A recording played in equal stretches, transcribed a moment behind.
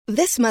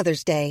This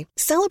Mother's Day,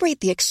 celebrate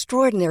the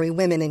extraordinary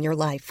women in your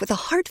life with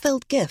a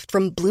heartfelt gift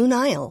from Blue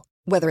Nile.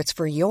 Whether it's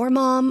for your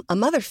mom, a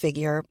mother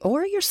figure,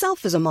 or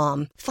yourself as a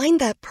mom, find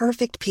that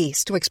perfect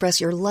piece to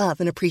express your love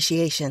and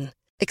appreciation.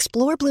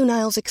 Explore Blue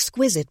Nile's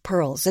exquisite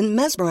pearls and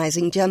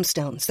mesmerizing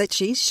gemstones that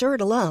she's sure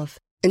to love.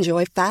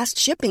 Enjoy fast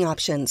shipping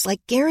options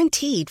like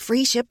guaranteed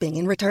free shipping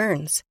and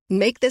returns.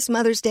 Make this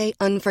Mother's Day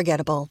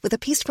unforgettable with a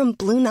piece from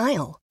Blue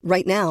Nile.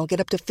 Right now, get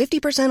up to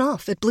 50%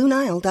 off at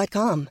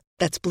BlueNile.com.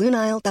 That's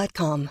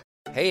BlueNile.com.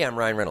 Hey, I'm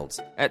Ryan Reynolds.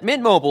 At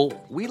Mint Mobile,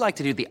 we like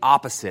to do the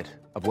opposite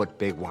of what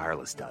Big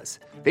Wireless does.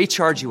 They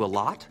charge you a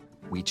lot,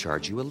 we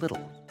charge you a little.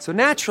 So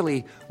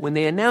naturally, when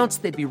they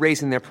announced they'd be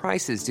raising their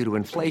prices due to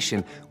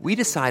inflation, we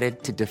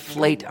decided to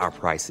deflate our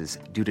prices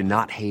due to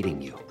not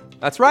hating you.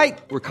 That's right.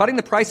 We're cutting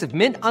the price of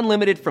Mint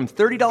Unlimited from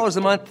 $30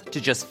 a month to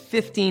just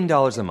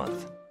 $15 a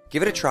month.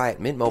 Give it a try at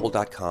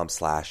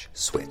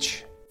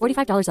mintmobile.com/switch.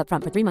 $45 up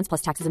front for 3 months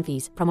plus taxes and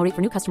fees. Promo rate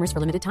for new customers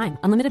for limited time.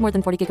 Unlimited more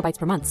than 40 gigabytes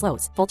per month.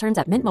 Slows full terms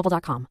at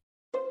mintmobile.com.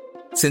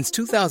 Since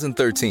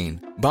 2013,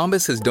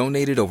 Bombas has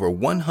donated over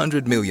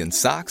 100 million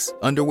socks,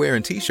 underwear,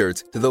 and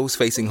T-shirts to those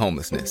facing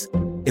homelessness.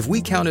 If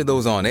we counted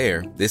those on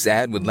air, this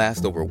ad would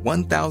last over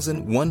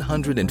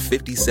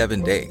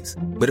 1,157 days.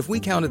 But if we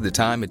counted the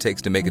time it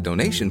takes to make a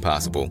donation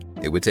possible,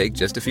 it would take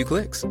just a few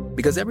clicks.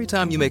 Because every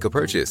time you make a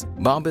purchase,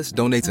 Bombas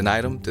donates an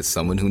item to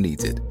someone who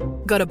needs it.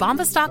 Go to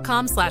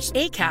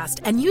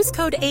bombas.com/ACAST and use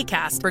code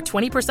ACAST for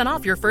 20%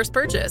 off your first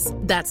purchase.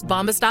 That's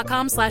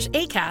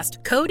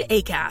bombas.com/ACAST, code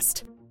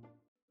ACAST.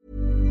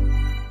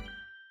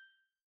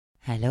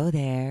 Hello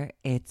there,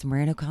 it's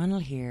Muireann O'Connell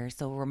here.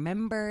 So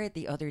remember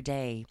the other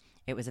day,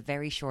 it was a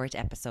very short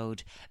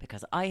episode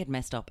because I had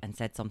messed up and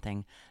said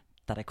something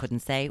that I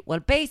couldn't say. Well,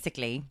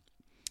 basically,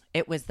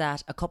 it was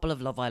that a couple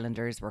of Love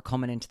Islanders were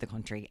coming into the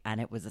country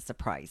and it was a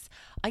surprise.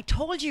 I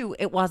told you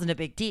it wasn't a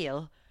big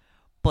deal,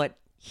 but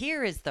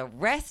here is the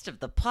rest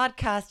of the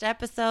podcast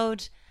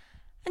episode.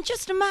 And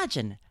just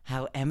imagine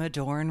how Emma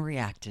Dorn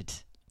reacted.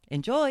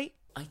 Enjoy.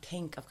 I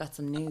think I've got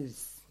some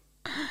news.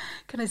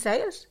 Can I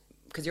say it?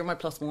 Because you're my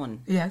plus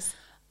one. Yes.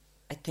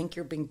 I think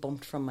you're being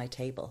bumped from my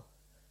table.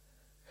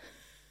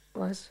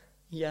 What?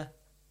 Yeah.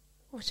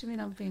 What do you mean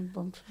I'm being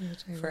bumped from your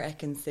table? For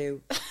Ekin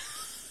Sue.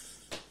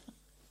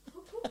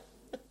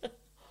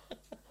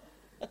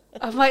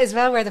 I might as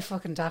well wear the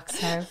fucking docs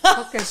now.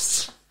 Fuck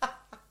it.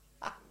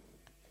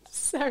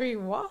 Sorry,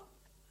 what?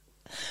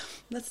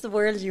 That's the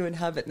world you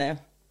inhabit now.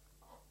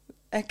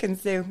 Ekin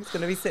Sue is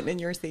going to be sitting in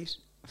your seat.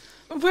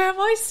 Where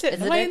am I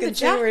sitting? Is am it I in the Ekin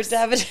Sue or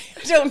David?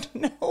 I don't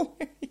know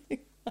where you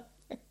are.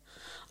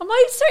 Am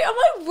I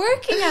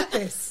working at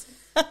this?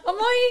 Am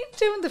I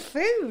doing the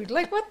food?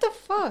 Like, what the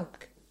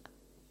fuck?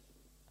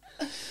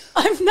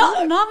 I'm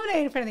not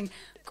nominated for anything.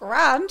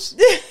 Grant.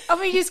 I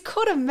mean, you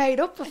could have made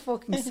up a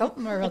fucking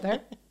something or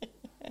other.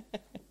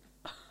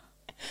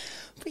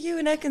 But you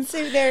and Ekin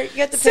Sue there, you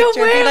get the so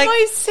picture. So where like, am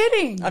I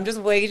sitting? I'm just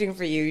waiting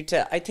for you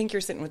to... I think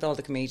you're sitting with all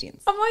the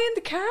comedians. Am I in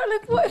the car?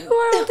 Like, what? Who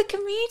are all the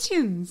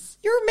comedians?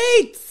 Your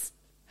mates.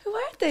 Who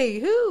are they?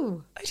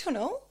 Who? I don't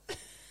know.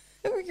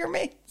 Who are your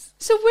mates?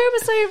 So where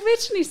was I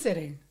originally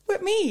sitting?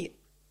 With me.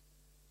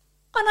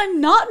 And I'm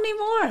not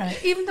anymore,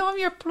 even though I'm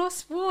your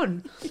plus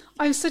one.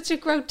 I'm such a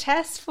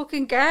grotesque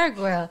fucking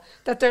gargoyle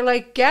that they're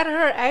like, get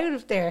her out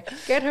of there.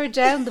 Get her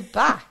down the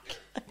back.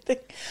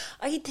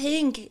 I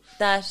think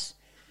that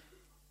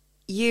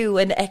you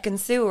and Ekin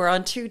Sue are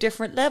on two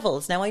different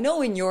levels. Now, I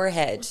know in your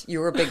head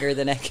you were bigger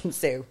than Ekin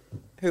Sue,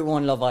 who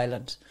won Love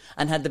Island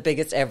and had the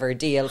biggest ever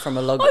deal from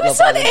a Love Island. I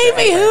was on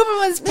Amy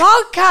Huberman's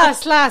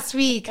podcast last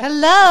week.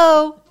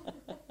 Hello.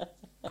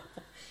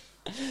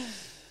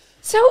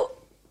 So...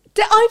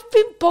 I've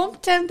been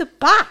bumped down the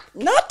back.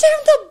 Not down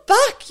the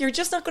back. You're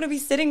just not going to be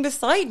sitting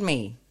beside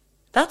me.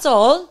 That's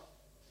all.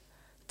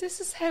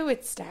 This is how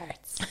it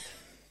starts.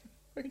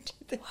 What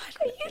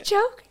are you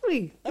joking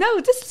me? No,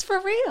 this is for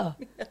real.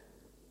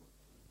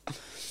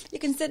 You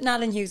can sit in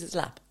Alan Hughes'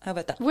 lap. How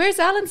about that? Where's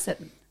Alan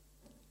sitting?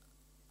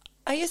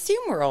 I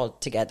assume we're all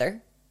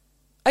together.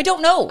 I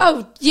don't know.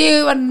 Oh,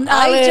 you and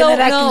Alan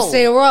and Ekin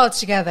Sue, we're all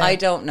together. I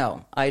don't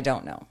know.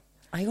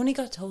 I only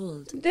got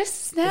told.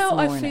 This now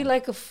I feel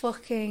like a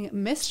fucking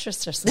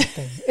mistress or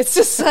something. It's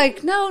just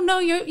like, no,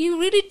 you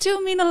really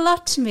do mean a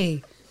lot to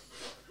me.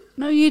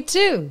 No, you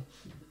do.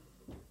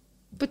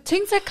 But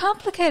things are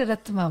complicated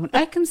at the moment.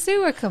 Ekin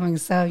Sue are coming,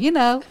 so,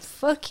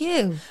 fuck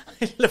you.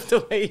 I love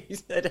the way you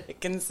said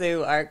Ekin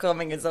Sue are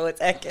coming as though it's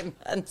Ekin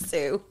and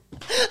Sue.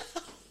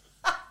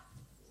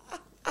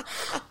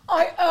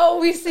 I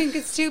always think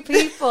it's two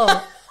people.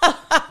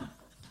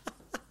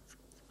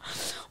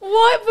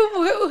 What?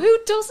 But who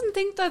doesn't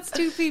think that's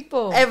two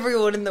people?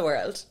 Everyone in the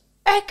world.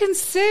 Eck and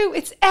Sue.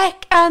 It's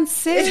Eck and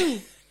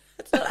Sue.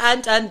 It's not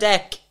Ant and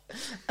Deck.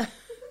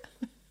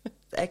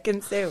 Eck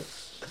and Sue.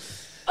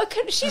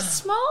 She's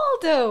small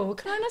though.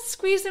 Can I not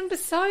squeeze in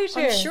beside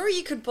her? I'm sure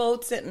you could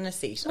both sit in a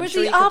seat. We're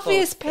the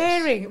obvious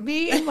pairing.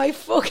 Me and my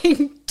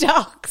fucking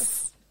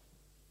docs.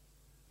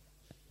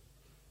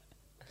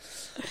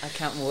 I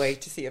can't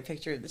wait to see a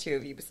picture of the two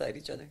of you beside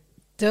each other.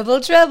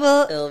 Double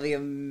trouble. It'll be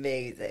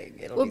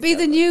amazing. Will be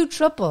the new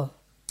trouble.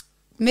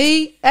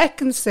 Me, Ek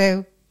and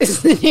Sue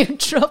is the new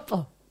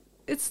trouble.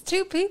 It's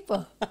two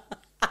people.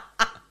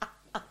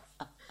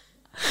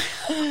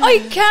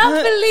 I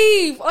can't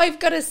believe I've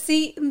got a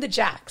seat in the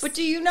jacks. But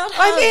do you not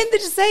I'm in the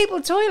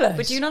disabled toilet.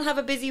 But do you not have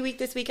a busy week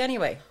this week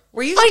anyway?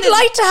 I'd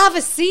like to have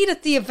a seat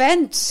at the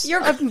event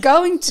I'm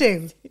going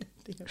to.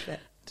 The event.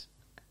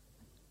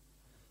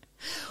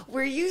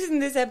 We're using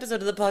this episode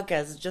of the podcast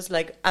as just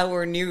like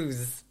our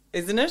news,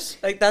 isn't it?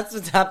 Like that's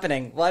what's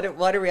happening. What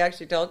are we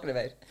actually talking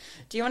about?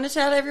 Do you want to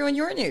tell everyone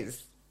your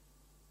news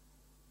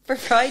for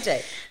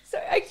Friday? So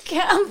I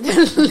can't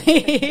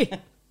believe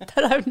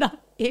that I'm not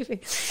even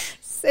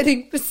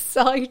sitting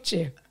beside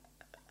you.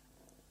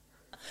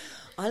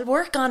 I'll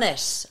work on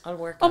it. Am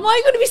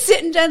I going to be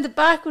sitting down the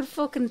back with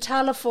fucking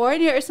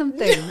California or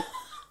something?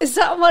 Is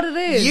that what it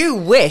is? You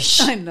wish.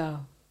 I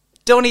know.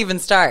 Don't even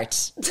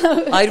start.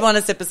 I'd want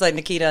to sit beside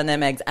Nikita and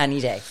them eggs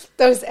any day.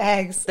 Those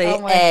eggs. Oh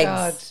my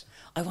God.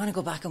 I want to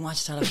go back and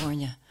watch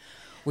California.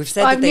 We've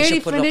said that they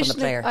should put it up on the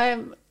player.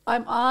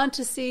 I'm on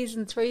to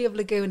season 3 of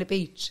Laguna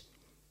Beach.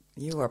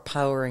 You are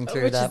powering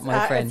through that,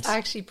 my friend. It's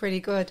actually pretty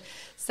good.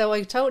 So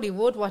I totally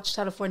would watch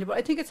California, but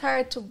I think it's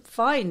hard to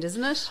find,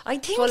 isn't it? I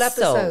think full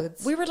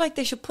episodes. So. We were like,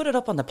 they should put it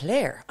up on the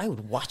player. I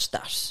would watch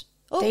that.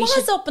 Oh, it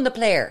was up on the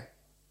player.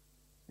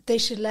 They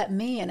should let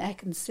me and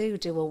Ek and Sue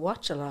do a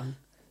watch along.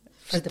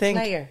 For the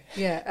player.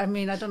 Yeah, I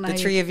mean, I don't know. The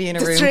three of you in a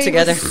room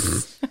together.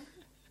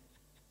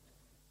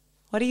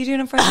 What are you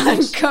doing on Friday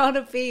night? I'm going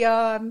to be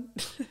on.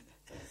 This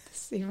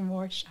is even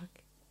more shocking.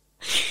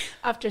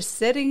 After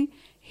sitting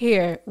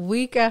here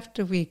week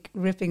after week,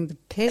 ripping the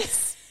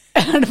piss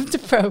out of the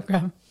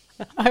programme,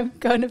 I'm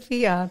going to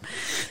be on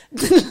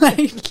the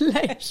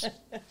Late.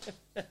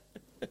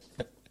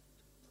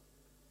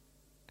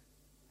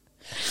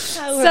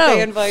 How have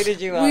they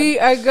invited you on? We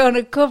are going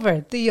to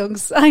cover The Young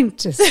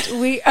Scientist.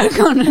 We are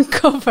going to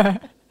cover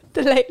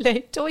The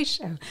Late Toy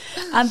Show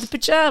and The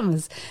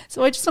Pyjamas.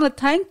 So I just want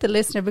to thank the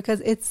listener because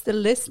it's the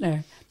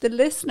listener. The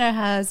listener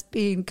has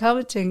been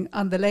commenting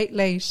on the Late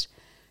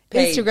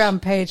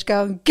Instagram page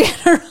going, get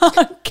her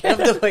on. I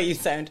love the way you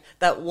sound.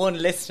 That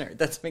one listener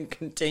that's been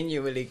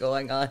continually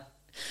going on.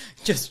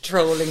 Just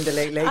trolling the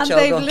Late Show,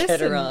 going to get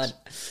her on.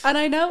 And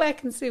I know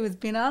Ek and Sue has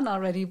been on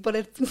already, but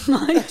it's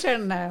my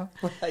turn now.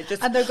 Well,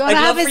 and they're going to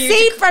have a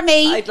seat for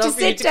me I'd love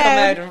for you to come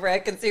out and for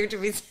Ek and Sue to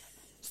be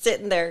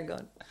sitting there and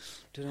going,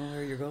 don't know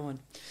where you're going.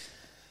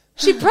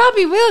 She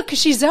probably will because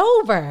she's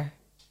over.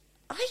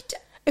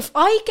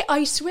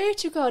 I swear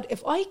to God,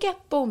 if I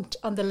get bumped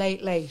on the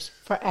Late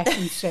for Ek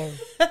and Sue,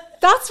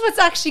 that's what's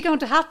actually going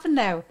to happen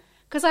now.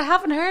 Because I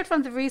haven't heard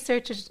from the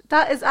researchers.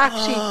 That is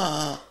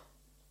actually...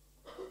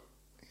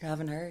 You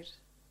haven't heard?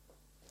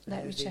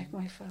 Let me check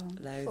my phone.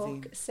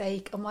 Lousy. Fuck's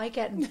sake, am I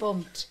getting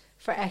bumped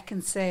for Ek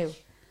and Sue?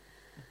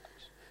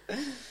 Oh my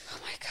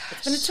God.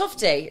 It's been a tough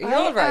day. Are you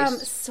all right? I am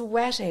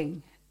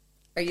sweating.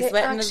 Are you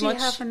sweating as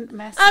much? Haven't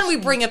messaged and we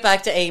bring it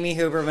back to Amy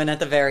Huberman at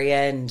the very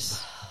end.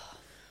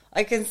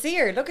 I can see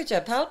her. Look at you,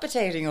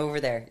 palpitating over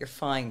there. You're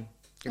fine.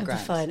 You're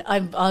grand. Fine.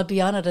 I'll be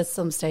on it at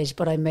some stage,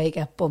 but I may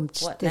get bumped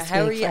this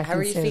now, week. How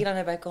are you feeling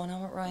about going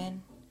on with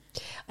Ryan?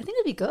 I think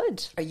it'll be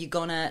good. Are you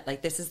gonna,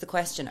 like, this is the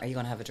question, are you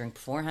gonna have a drink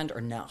beforehand or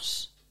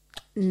not?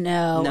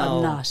 No,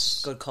 I'm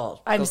not. Good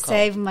call. I'm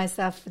saving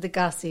myself for the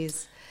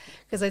gossies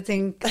because I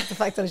think the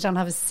fact that I don't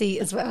have a seat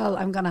as well,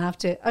 I'm going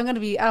to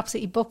be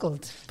absolutely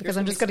buckled because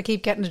I'm just going to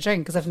keep getting a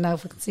drink because I've no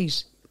fucking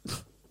seat.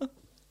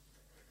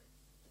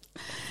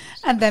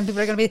 And then people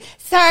are going to be,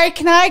 sorry,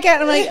 can I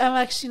get... I'm like, I'm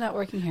actually not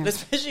working here.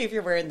 Especially if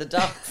you're wearing the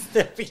docks.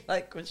 They'll be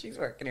like, when she's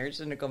working here, she's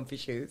in her comfy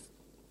shoes.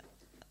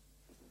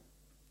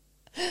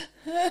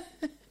 Are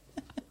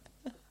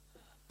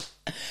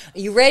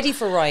you ready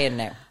for Ryan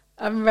now?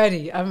 I'm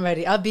ready.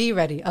 I'll be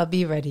ready,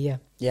 yeah.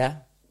 Yeah?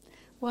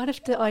 What if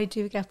I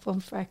do get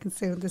bumped for Ek and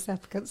Sue and this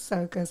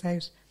episode goes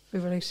out? We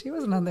were like, she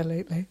wasn't on there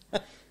lately.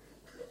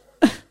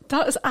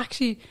 That is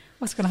actually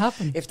what's going to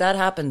happen. If that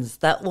happens,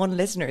 that one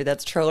listener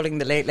that's trolling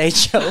the Late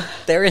Show,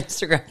 their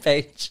Instagram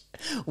page,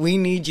 we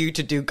need you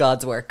to do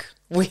God's work.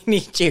 We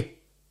need you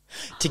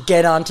to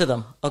get onto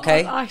them,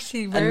 okay?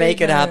 Actually, and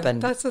make it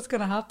happen. That's what's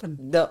going to happen.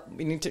 No,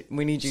 we need you to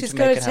make it happen. She's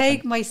going to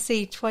take my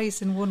seat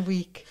twice in 1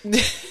 week.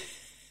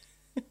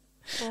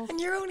 And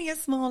you're only a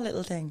small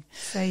little thing.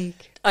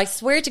 Sake. I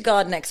swear to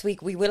God, next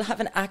week we will have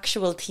an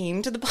actual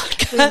theme to the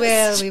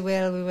podcast. We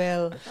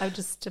will. I've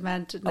just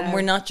demanded now. And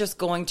we're not just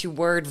going to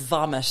word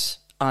vomit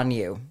on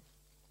you,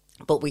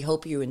 but we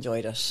hope you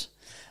enjoyed it.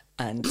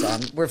 And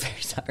we're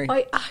very sorry.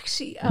 I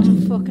actually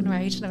am fucking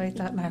raging about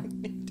that now.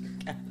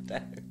 Calm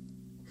down.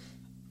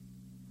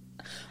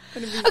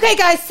 Okay,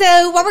 guys,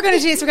 so what we're going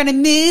to do is we're going to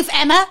move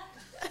Emma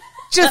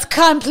just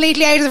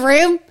completely out of the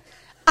room,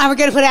 and we're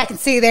going to put Ek and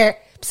Sue there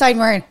beside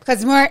Muireann,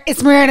 because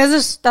it's Muireann,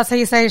 is it? That's how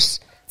you say it.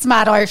 It's a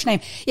mad Irish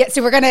name. Yeah,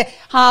 so we're going to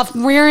have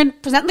Muireann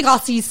presenting the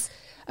gossies.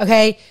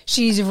 Okay,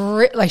 she's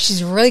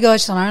really good.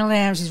 She's on Ireland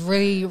now. She's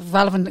really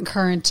relevant and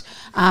current.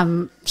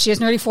 She is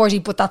nearly 40,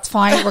 but that's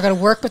fine. We're going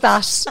to work with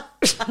that.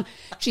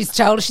 She's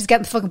told us she's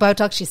getting the fucking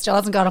Botox. She still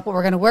hasn't got it, but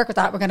we're going to work with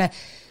that. We're going to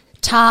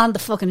tan the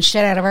fucking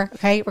shit out of her,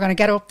 okay? We're going to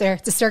get her up there.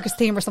 It's a circus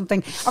theme or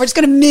something. And we're just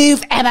going to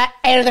move Emma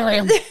out of the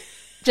room.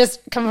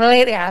 Just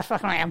completely out of the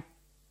fucking room.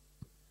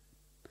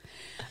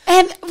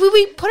 Will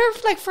we put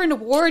her like for an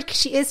award because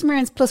she is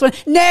Marian's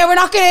 +1? No, we're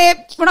not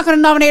gonna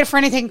nominate her for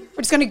anything.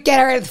 We're just gonna get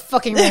her out of the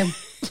fucking room.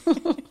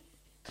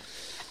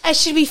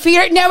 Should we feed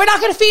her? No, we're not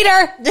gonna feed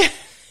her.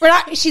 We're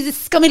not. She's a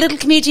scummy little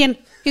comedian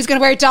who's gonna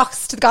wear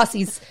docks to the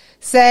gossies.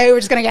 So we're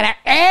just gonna get her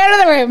out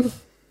of the room.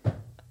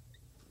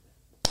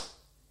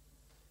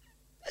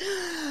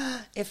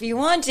 If you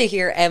want to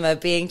hear Emma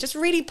being just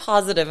really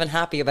positive and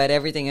happy about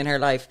everything in her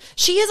life,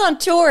 she is on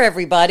tour,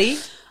 everybody.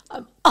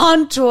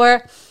 On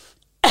tour.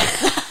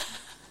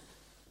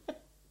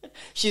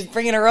 She's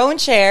bringing her own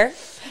chair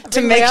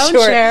to make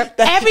sure that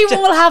everyone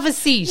will have a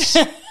seat.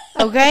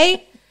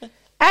 Okay?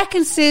 Eck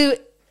and Sue,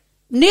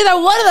 neither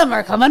one of them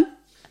are coming.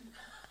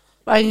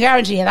 I can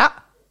guarantee you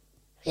that.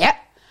 Yeah.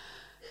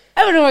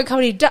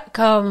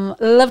 EvernoreComedy.com.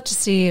 Love to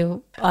see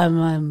you.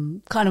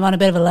 I'm kind of on a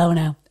bit of a low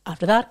now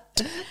after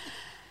that.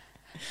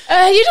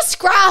 You just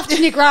graft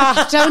and you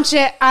graft, don't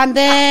you? And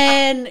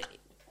then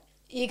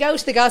you go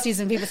to the gossies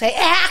and people say,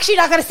 actually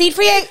not got a seat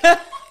for you.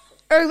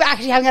 Or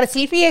actually haven't got a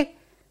seat for you.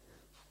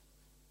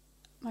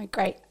 Right,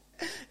 great.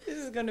 This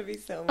is going to be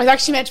so much. I was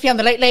actually meant to be on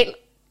the late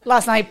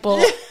last night,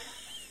 but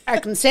I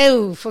can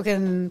so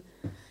fucking...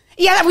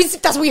 Yeah,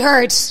 that's what we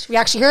heard. We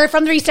actually heard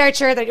from the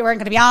researcher that you weren't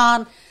going to be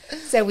on.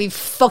 So we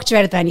fucked you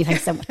out of the venue.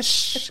 Thanks so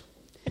much.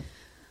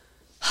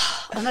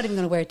 I'm not even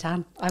going to wear a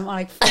tan. I'm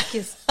like, fuck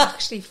you.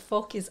 Actually,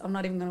 fuck you. I'm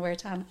not even going to wear a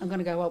tan. I'm going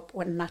to go up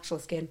with natural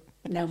skin.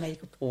 No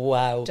makeup.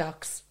 Wow.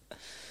 Docks.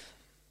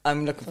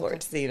 I'm looking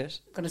forward to seeing it.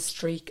 I'm going to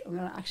streak. I'm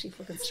going to actually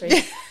fucking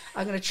streak.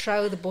 I'm going to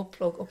throw the butt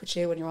plug up at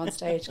you when you're on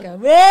stage. Go,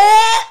 I'm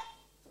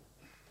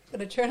going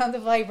to turn on the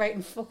vibrate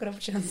and fuck it up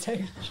at you on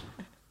stage.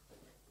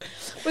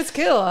 But it's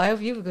cool. I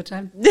hope you have a good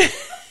time.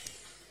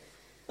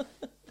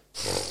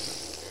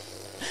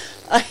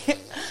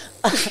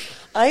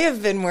 I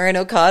have been wearing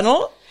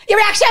O'Connell. You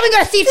actually haven't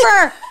got a seat for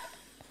her.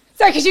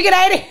 Sorry, could you get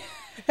out of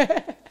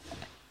here?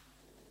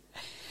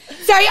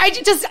 Sorry,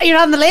 you're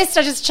on the list.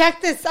 I just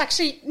checked this.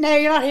 Actually, no,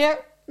 you're not here.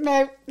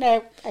 No.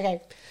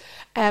 Okay.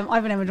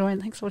 I've been Emma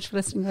Doran. Thanks so much for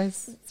listening,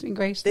 guys. It's been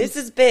great. This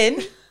has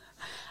been...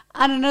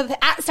 And another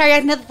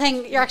another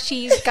thing.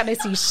 You've got no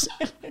seat.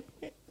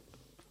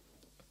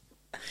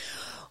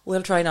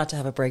 We'll try not to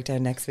have a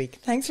breakdown next week.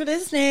 Thanks for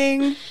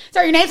listening.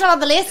 Sorry, your name's not on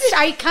the list.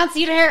 I can't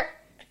see it here.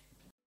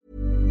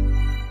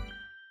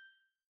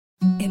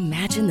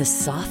 Imagine the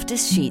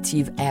softest sheets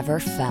you've ever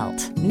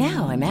felt.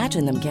 Now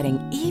imagine them getting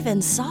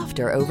even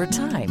softer over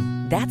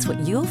time. That's what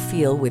you'll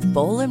feel with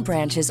Boll &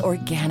 Branch's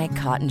organic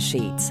cotton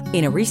sheets.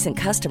 In a recent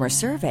customer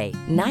survey,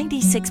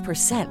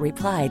 96%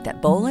 replied that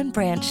Boll &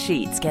 Branch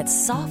sheets get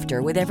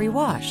softer with every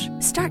wash.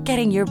 Start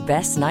getting your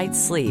best night's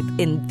sleep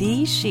in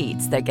these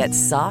sheets that get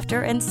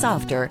softer and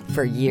softer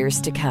for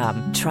years to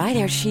come. Try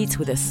their sheets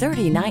with a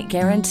 30-night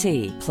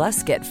guarantee.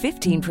 Plus, get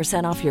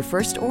 15% off your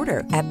first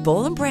order at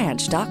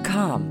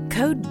bollandbranch.com.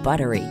 Code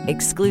BUTTERY.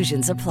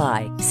 Exclusions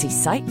apply. See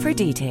site for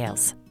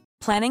details.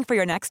 Planning for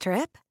your next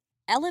trip?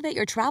 Elevate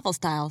your travel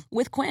style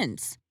with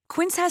Quince.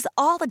 Quince has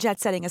all the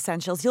jet-setting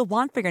essentials you'll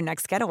want for your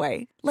next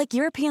getaway, like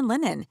European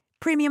linen,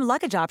 premium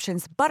luggage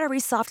options, buttery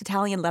soft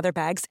Italian leather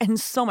bags, and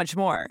so much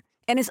more.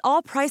 And is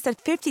all priced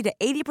at 50 to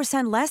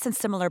 80% less than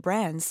similar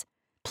brands.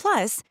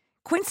 Plus,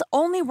 Quince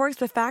only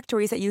works with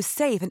factories that use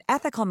safe and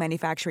ethical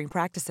manufacturing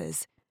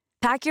practices.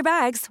 Pack your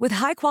bags with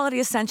high-quality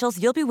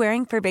essentials you'll be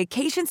wearing for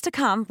vacations to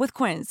come with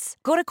Quince.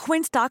 Go to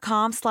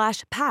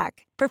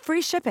quince.com/pack for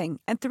free shipping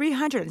and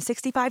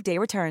 365-day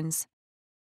returns.